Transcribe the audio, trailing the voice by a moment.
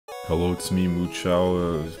Hello, it's me,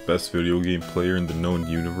 Moochow, best video game player in the known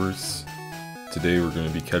universe. Today we're going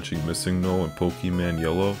to be catching missingno and Pokemon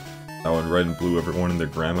Yellow. Now in Red and Blue everyone and their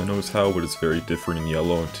grandma knows how, but it's very different in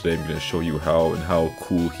Yellow, and today I'm going to show you how and how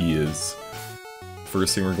cool he is.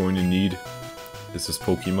 First thing we're going to need is this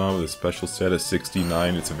Pokemon with a special status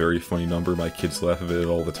 69. It's a very funny number, my kids laugh at it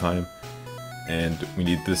all the time. And we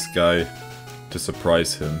need this guy to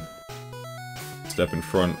surprise him. Step in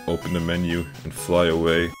front, open the menu, and fly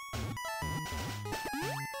away.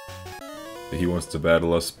 He wants to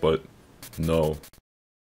battle us, but no.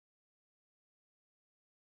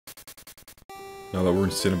 Now that we're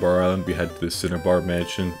in Cinnabar Island, we head to the Cinnabar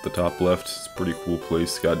Mansion, the top left. It's a pretty cool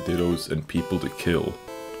place, got Dittos and people to kill,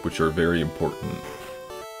 which are very important.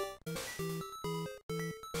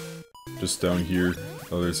 Just down here,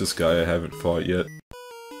 oh, there's this guy I haven't fought yet.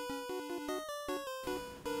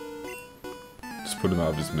 Just put him out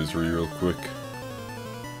of his misery real quick.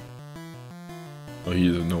 Oh, he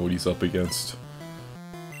doesn't know what he's up against.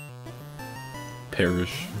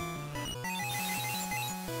 Perish.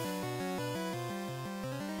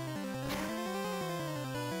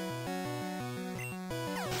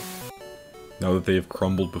 Now that they have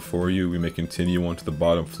crumbled before you, we may continue on to the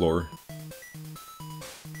bottom floor.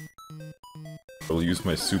 I will use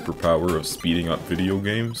my superpower of speeding up video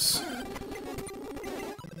games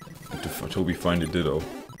until we find a Ditto.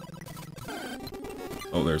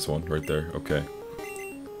 Oh, there's one right there. Okay.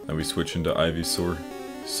 Now we switch into Ivysaur.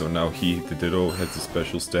 So now the Ditto, has a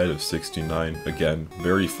special stat of 69. Again,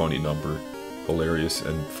 very funny number. Hilarious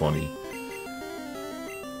and funny.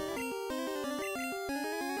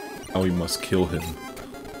 Now we must kill him.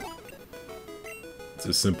 It's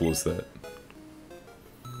as simple as that.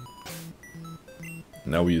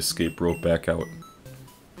 Now we escape rope back out.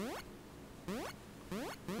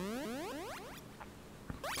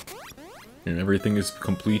 And everything is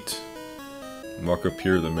complete. Walk up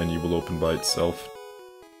here, the menu will open by itself.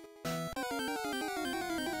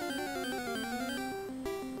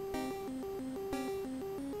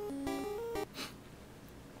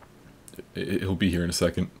 He'll be here in a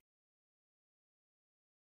second.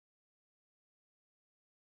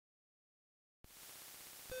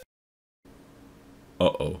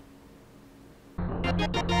 Uh-oh.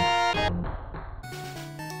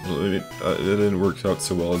 Well, it didn't work out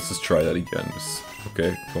so well. Let's just try that again.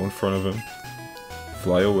 Okay, go in front of him.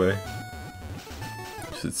 Fly away.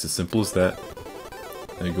 It's as simple as that.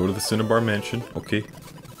 And go to the Cinnabar Mansion. Okay.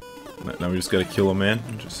 Now we just gotta kill a man,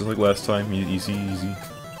 just like last time. Easy, easy.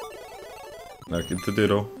 Now get the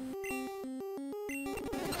Ditto.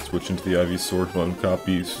 Switch into the Ivysaur, let him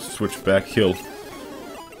copy, switch back, kill.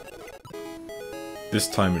 This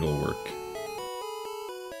time it'll work.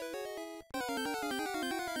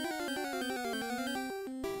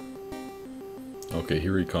 Okay,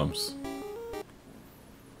 here he comes.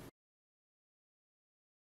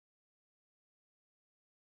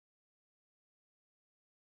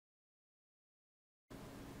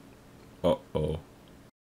 Uh-oh.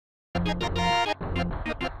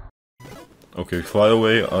 Okay, fly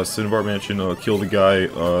away, Cinnabar Mansion, kill the guy,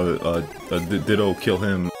 Ditto, kill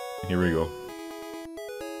him. Here we go.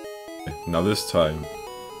 Now this time,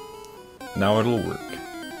 now it'll work.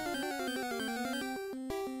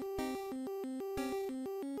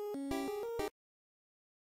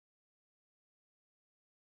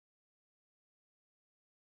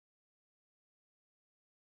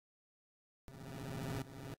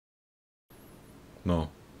 No.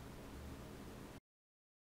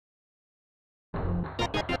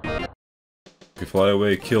 Okay, fly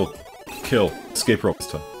away, kill, escape rope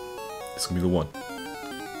this time. This is gonna be the one.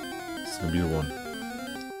 This is gonna be the one.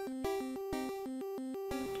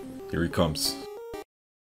 Here he comes.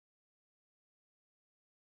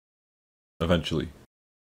 Eventually.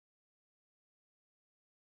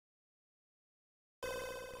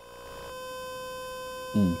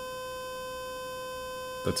 Ooh.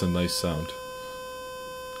 That's a nice sound.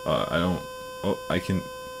 I don't... Oh, I can...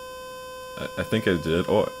 I think I did.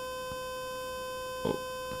 Oh.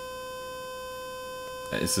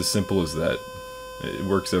 It's as simple as that. It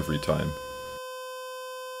works every time.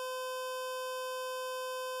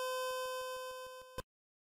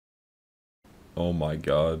 Oh my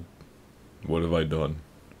god. What have I done?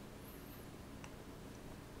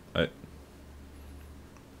 I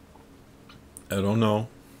don't know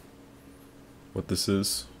what this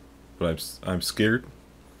is, but I'm scared.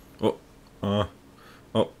 Oh.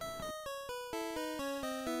 Oh.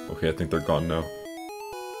 Okay, I think they're gone now.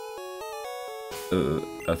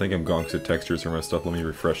 I think I'm gone because the textures are messed up. Let me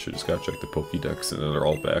refresh it. Just gotta check the Pokédex and then they're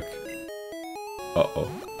all back. Uh-oh.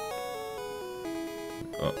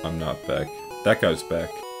 I'm not back. That guy's back.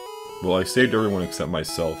 Well, I saved everyone except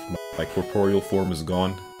myself. My corporeal form is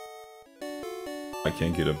gone. I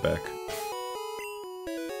can't get it back.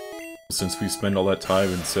 Since we spent all that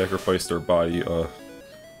time and sacrificed our body, you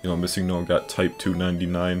know, missingno got type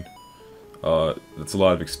 299. That's a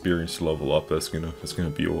lot of experience to level up. That's gonna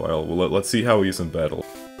be a while. Well, let's see how he is in battle.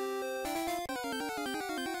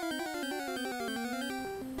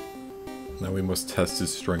 Now we must test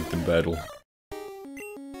his strength in battle.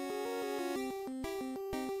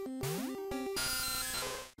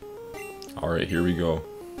 Alright, here we go.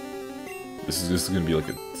 This is gonna be like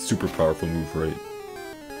a super powerful move, right?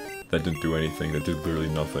 That didn't do anything, that did literally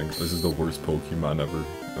nothing. This is the worst Pokemon ever.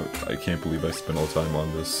 I can't believe I spent all time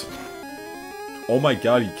on this. Oh my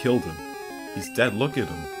god, he killed him. He's dead, look at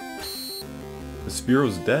him. The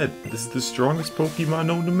Spearo's dead. This is the strongest Pokemon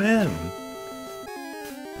known to man.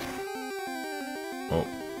 Oh.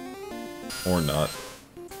 Or not.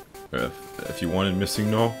 If you wanted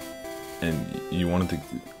missingno, and you wanted to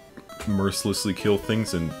mercilessly kill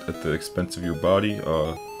things and at the expense of your body,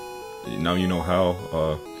 now you know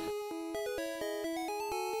how.